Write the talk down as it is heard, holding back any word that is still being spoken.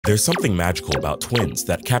There's something magical about twins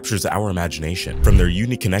that captures our imagination, from their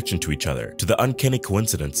unique connection to each other to the uncanny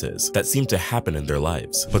coincidences that seem to happen in their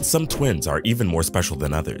lives. But some twins are even more special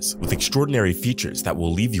than others, with extraordinary features that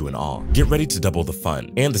will leave you in awe. Get ready to double the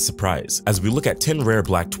fun and the surprise as we look at 10 rare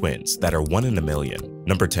black twins that are one in a million.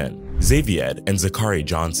 Number 10. Xavier and Zachary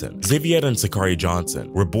Johnson. Xavier and Zachary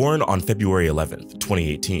Johnson were born on February 11th,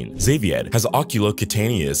 2018. Xavier has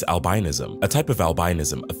oculocutaneous albinism, a type of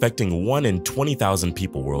albinism affecting 1 in 20,000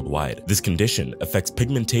 people worldwide. This condition affects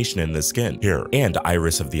pigmentation in the skin, hair, and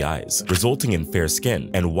iris of the eyes, resulting in fair skin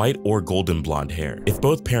and white or golden blonde hair. If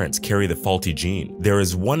both parents carry the faulty gene, there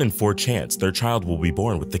is 1 in 4 chance their child will be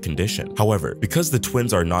born with the condition. However, because the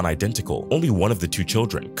twins are non-identical, only one of the 2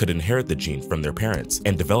 children could inherit the gene from their parents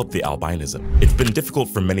and develop the albinism. It's been difficult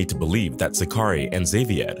for many to believe that Zachary and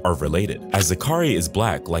Xavier are related, as Zachary is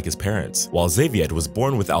black like his parents, while Xavier was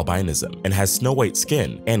born with albinism and has snow white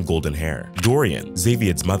skin and golden hair. Dorian,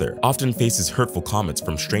 Xavier's mother, often faces hurtful comments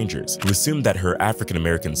from strangers who assume that her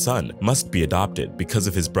African-American son must be adopted because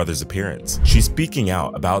of his brother's appearance. She's speaking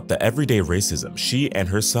out about the everyday racism she and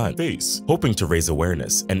her son face, hoping to raise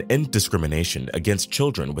awareness and end discrimination against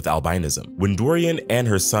children with albinism. When Dorian and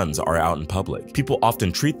her sons are out in public, people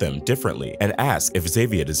often treat them differently and ask if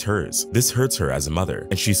Xavier is hers. This hurts her as a mother,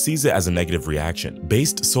 and she sees it as a negative reaction,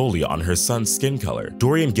 based solely on her son's skin color.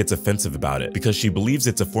 Dorian gets offensive about it because she believes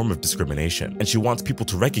it's a form of discrimination, and she wants people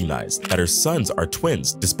to recognize that her sons are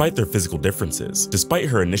twins despite their physical differences. Despite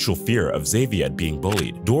her initial fear of Xavier being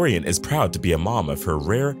bullied, Dorian is proud to be a mom of her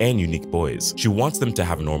rare and unique boys. She wants them to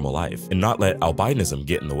have a normal life and not let albinism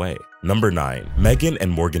get in the way. Number 9. Megan and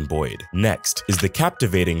Morgan Boyd. Next is the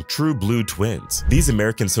captivating True Blue twins. These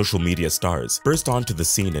American social media stars burst onto the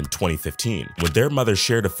scene in 2015 when their mother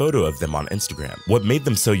shared a photo of them on Instagram. What made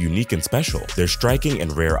them so unique and special? Their striking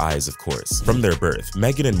and rare eyes, of course. From their birth,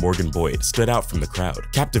 Megan and Morgan Boyd stood out from the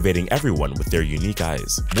crowd, captivating everyone with their unique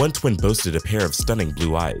eyes. One twin boasted a pair of stunning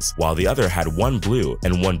blue eyes, while the other had 1 blue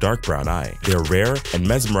and 1 dark brown eye. Their rare and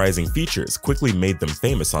mesmerizing features quickly made them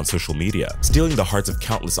famous on social media, stealing the hearts of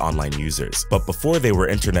countless online users. But before they were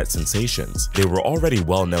internet sensations, they were already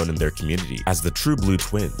well known in their community as the True Blue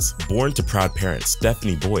twins. Born to proud parents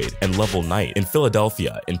Stephanie Boyd and Lovell Knight in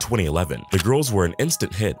Philadelphia in 2011, the girls were an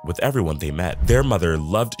instant hit with everyone they met. Their mother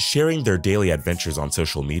loved sharing their daily adventures on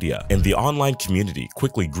social media, and the online community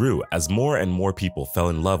quickly grew as more and more people fell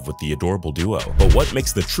in love with the adorable duo. But what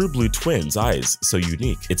makes the True Blue twins' eyes so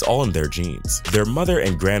unique? It's all in their genes. Their mother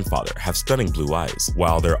and grandfather have stunning blue eyes,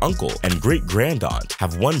 while their uncle and great-grandaunt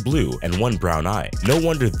have 1 blue and 1 brown eye. No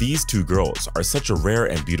wonder these 2 girls are such a rare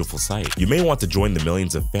and beautiful sight. You may want to join the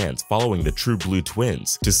millions of fans following the True Blue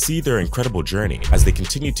twins to see their incredible journey as they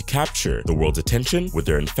continue to capture the world's attention with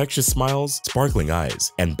their infectious smiles, sparkling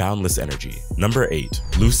eyes, and boundless energy. Number 8.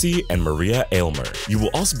 Lucy and Maria Aylmer. You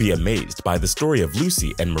will also be amazed by the story of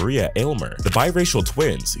Lucy and Maria Aylmer, the biracial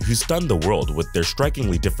twins who stunned the world with their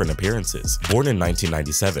strikingly different appearances. Born in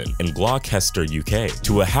 1997 in Gloucester, UK,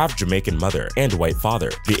 to a half Jamaican mother and white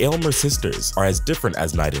father, the Aylmer sisters are as different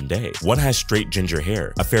as night and day. One has straight ginger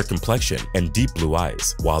hair, a fair complexion, and deep blue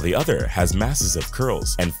eyes, while the other has masses of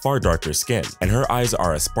curls and far darker skin, and her eyes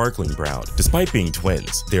are a sparkling brown. Despite being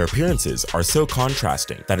twins, their appearances are so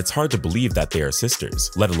contrasting that it's hard to believe that they are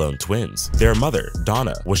sisters, let alone twins. Their mother,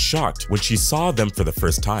 Donna, was shocked when she saw them for the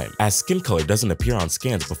first time, as skin color doesn't appear on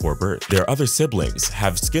scans before birth. Their other siblings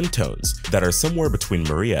have skin tones that are somewhere between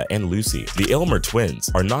Maria and Lucy. The Aylmer twins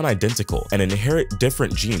are non-identical and inherit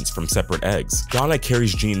different genes from separate eggs. Donna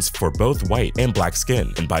carries genes for both white and black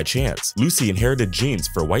skin, and by chance, Lucy inherited genes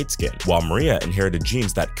for white skin, while Maria inherited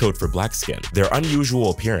genes that code for black skin. Their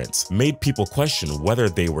unusual appearance made people question whether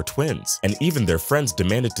they were twins, and even their friends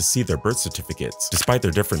demanded to see their birth certificates. Despite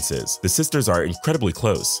their differences, the sisters are incredibly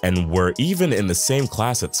close and were even in the same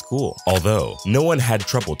class at school, although no one had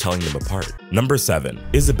trouble telling them apart. Number 7.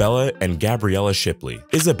 Isabella and Gabriella Shipley.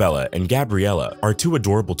 Isabella and Gabriella are 2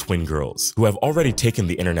 adorable twin girls who have already taken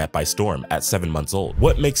the internet by storm at 7 months old.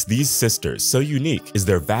 What makes these sisters so unique is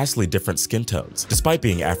their vastly different skin tones, despite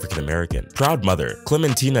being African American. Proud mother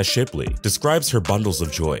Clementina Shipley describes her bundles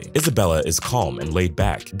of joy. Isabella is calm and laid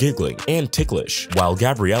back, giggling and ticklish, while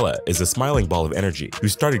Gabriella is a smiling ball of energy who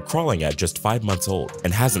started crawling at just 5 months old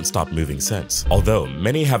and hasn't stopped moving since. Although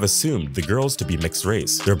many have assumed the girls to be mixed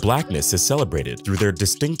race, their blackness is celebrated celebrated through their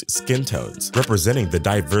distinct skin tones, representing the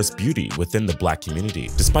diverse beauty within the Black community.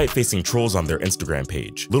 Despite facing trolls on their Instagram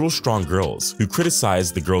page, Little Strong Girls, who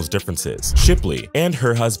criticized the girls' differences, Shipley and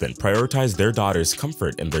her husband prioritized their daughter's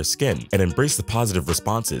comfort in their skin and embraced the positive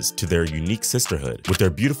responses to their unique sisterhood. With their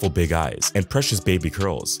beautiful big eyes and precious baby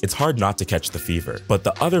curls, it's hard not to catch the fever. But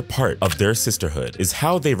the other part of their sisterhood is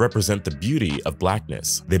how they represent the beauty of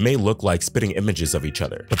Blackness. They may look like spitting images of each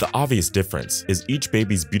other, but the obvious difference is each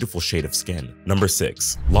baby's beautiful shade of skin. Number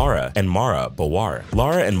 6. Lara and Mara Bawar.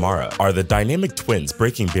 Lara and Mara are the dynamic twins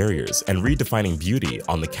breaking barriers and redefining beauty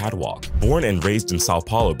on the catwalk. Born and raised in Sao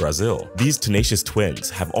Paulo, Brazil, these tenacious twins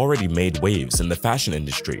have already made waves in the fashion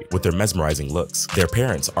industry with their mesmerizing looks. Their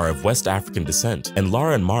parents are of West African descent, and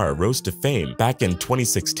Lara and Mara rose to fame back in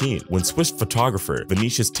 2016 when Swiss photographer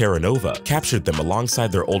Vinicius Terranova captured them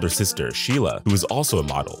alongside their older sister Sheila, who is also a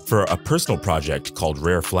model, for a personal project called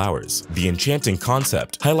Rare Flowers. The enchanting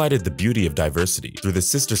concept highlighted the beauty of diversity through the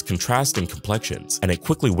sisters' contrasting complexions, and it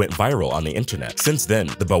quickly went viral on the internet. Since then,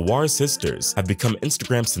 the Bawar sisters have become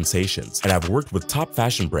Instagram sensations and have worked with top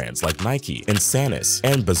fashion brands like Nike, Insanis,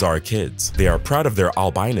 and Bazaar Kids. They are proud of their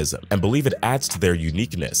albinism and believe it adds to their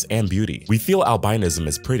uniqueness and beauty. We feel albinism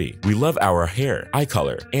is pretty. We love our hair, eye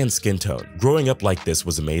color, and skin tone. Growing up like this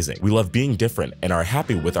was amazing. We love being different and are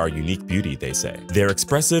happy with our unique beauty, they say. Their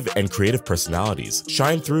expressive and creative personalities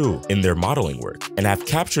shine through in their modeling work and have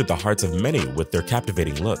captured the hearts of many with their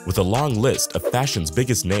captivating look. With a long list of fashion's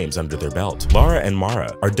biggest names under their belt, Lara and Mara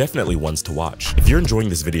are definitely ones to watch. If you're enjoying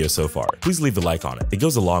this video so far, please leave a like on it. It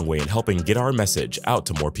goes a long way in helping get our message out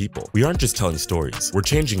to more people. We aren't just telling stories, we're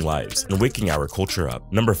changing lives and waking our culture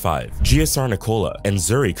up. Number 5. Giasar Nicola and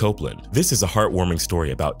Zuri Copeland. This is a heartwarming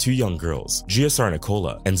story about two young girls, Giasar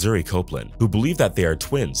Nicola and Zuri Copeland, who believe that they are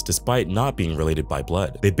twins despite not being related by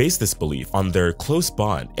blood. They base this belief on their close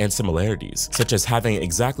bond and similarities, such as having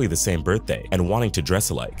exactly the same birthday and wanting to dress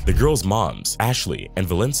alike. The girls' moms, Ashley and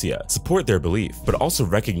Valencia, support their belief, but also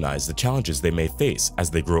recognize the challenges they may face as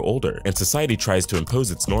they grow older and society tries to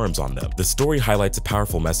impose its norms on them. The story highlights a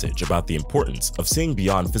powerful message about the importance of seeing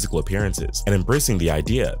beyond physical appearances and embracing the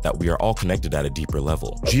idea that we are all connected at a deeper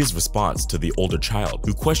level. Gia's response to the older child,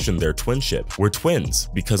 who questioned their twinship, "We're twins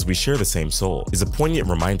because we share the same soul," is a poignant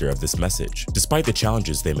reminder of this message. Despite the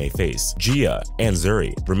challenges they may face, Gia and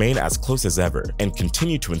Zuri remain as close as ever and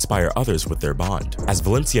continue to inspire others with their bond. As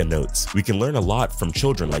Valencia notes, we can learn a lot from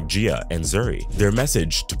children like Gia and Zuri. Their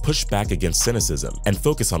message to push back against cynicism and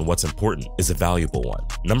focus on what's important is a valuable one.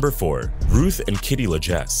 Number 4. Ruth and Kitty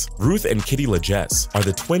LaJess. Ruth and Kitty LaJess are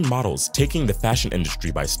the twin models taking the fashion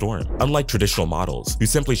industry by storm. Unlike traditional models who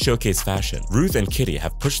simply showcase fashion, Ruth and Kitty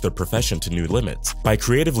have pushed their profession to new limits by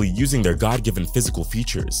creatively using their God-given physical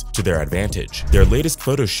features to their advantage. Their latest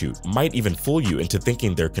photo shoot might even fool you into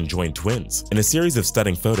thinking they're conjoined twins. In a series of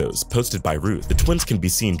stunning photos posted by Ruth, the twins can be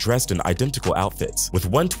seen dressed in identical outfits, with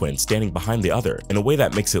one twin standing behind the other in a way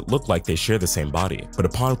that makes it look like they share the same body. But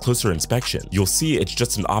upon closer inspection, you'll see it's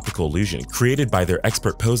just an optical illusion created by their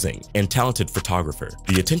expert posing and talented photographer.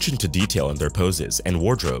 The attention to detail in their poses and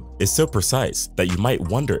wardrobe is so precise that you might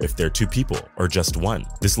wonder if they're two people or just one.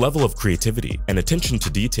 This level of creativity and attention to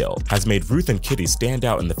detail has made Ruth and Kitty stand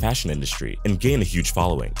out in the fashion industry and gain a huge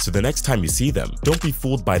following. So the next time you see them, don't be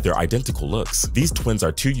fooled by their identical looks. These twins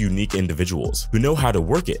are two unique individuals who know how to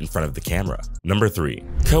work it in front of the camera. Number 3.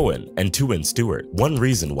 Cohen and Tuin Stewart. One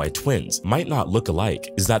reason why twins might not look alike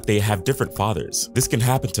is that they have different fathers. This can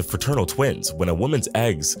happen to fraternal twins when a woman's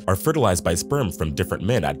eggs are fertilized by sperm from different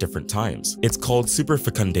men at different times. It's called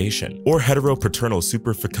superfecundation or heteropaternal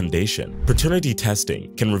superfecundation. Paternity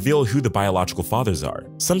testing can reveal who the biological fathers are.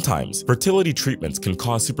 Sometimes, fertility treatments can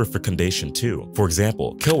cause superfecundation too. For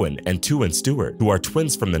example, Cohen and Tuin Stewart, who are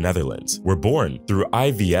twins from the Netherlands, were born through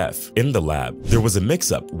IVF in the lab. There was a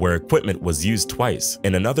mix-up where equipment was used twice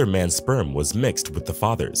and another man's sperm was mixed with the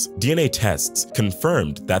father's. DNA tests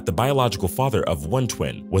confirmed that the biological father of one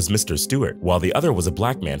twin was Mr. Stewart, while the other was a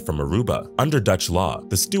black man from Aruba. Under Dutch law,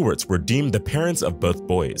 the Stewarts were deemed the parents of both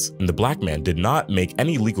boys, and the black man did not make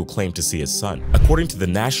any legal claim to see his son. According to the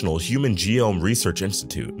National Human Genome Research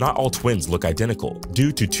Institute, not all twins look identical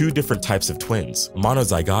due to two different types of twins,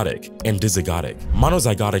 monozygotic and dizygotic.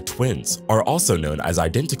 Monozygotic twins are also known as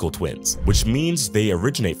identical twins, which means they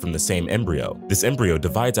originate from the same embryo. This embryo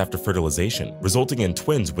divides after fertilization, resulting in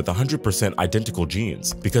twins with 100% identical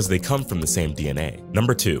genes because they come from the same DNA.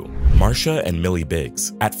 Number 2. Marsha and Millie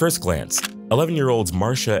Biggs. At first glance, 11-year-olds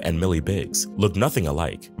Marsha and Millie Biggs look nothing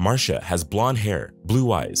alike. Marsha has blonde hair,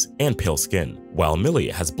 blue eyes, and pale skin, while Millie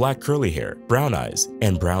has black curly hair, brown eyes,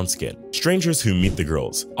 and brown skin. Strangers who meet the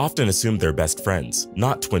girls often assume they're best friends,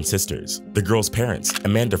 not twin sisters. The girls' parents,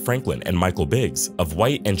 Amanda Franklin and Michael Biggs, of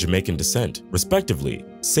white and Jamaican descent, respectively,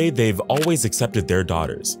 say they've always accepted their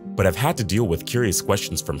daughters, but have had to deal with curious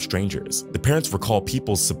questions from strangers. The parents recall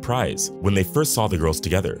people's surprise when they first saw the girls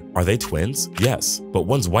together. Are they twins? Yes. But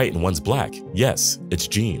one's white and one's black? Yes, it's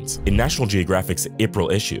genes. In National Geographic's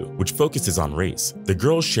April issue, which focuses on race, the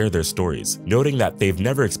girls share their stories, noting that they've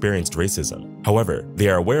never experienced racism. However, they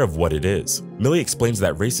are aware of what it is. Millie explains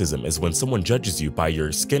that racism is when someone judges you by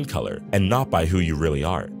your skin color and not by who you really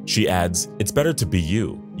are. She adds, "It's better to be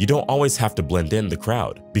you. You don't always have to blend in the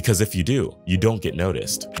crowd, because if you do, you don't get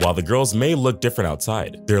noticed." While the girls may look different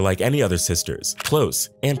outside, they're like any other sisters, close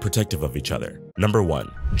and protective of each other. Number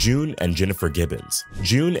 1. June and Jennifer Gibbons.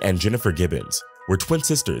 June and Jennifer Gibbons were twin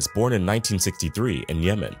sisters born in 1963 in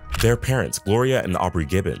Yemen. Their parents, Gloria and Aubrey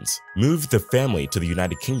Gibbons, moved the family to the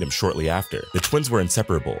United Kingdom shortly after. The twins were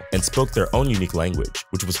inseparable and spoke their own unique language,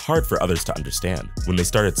 which was hard for others to understand. When they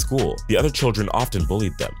started school, the other children often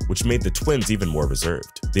bullied them, which made the twins even more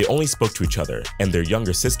reserved. They only spoke to each other and their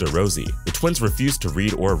younger sister, Rosie. The twins refused to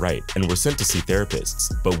read or write and were sent to see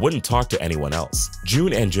therapists, but wouldn't talk to anyone else.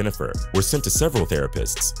 June and Jennifer were sent to several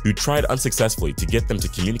therapists who tried unsuccessfully to get them to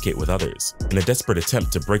communicate with others. In a desperate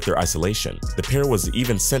attempt to break their isolation, the pair was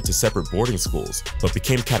even sent to separate boarding schools, but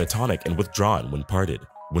became catatonic and withdrawn when parted.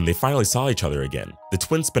 When they finally saw each other again, the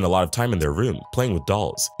twins spent a lot of time in their room playing with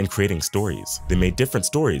dolls and creating stories. They made different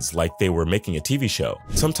stories like they were making a TV show.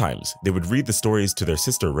 Sometimes they would read the stories to their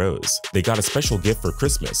sister Rose. They got a special gift for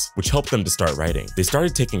Christmas, which helped them to start writing. They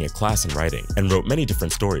started taking a class in writing and wrote many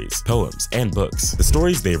different stories, poems, and books. The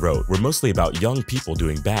stories they wrote were mostly about young people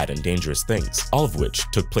doing bad and dangerous things, all of which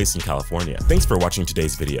took place in California. Thanks for watching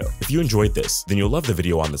today's video. If you enjoyed this, then you'll love the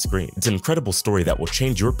video on the screen. It's an incredible story that will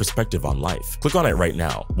change your perspective on life. Click on it right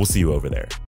now. We'll see you over there.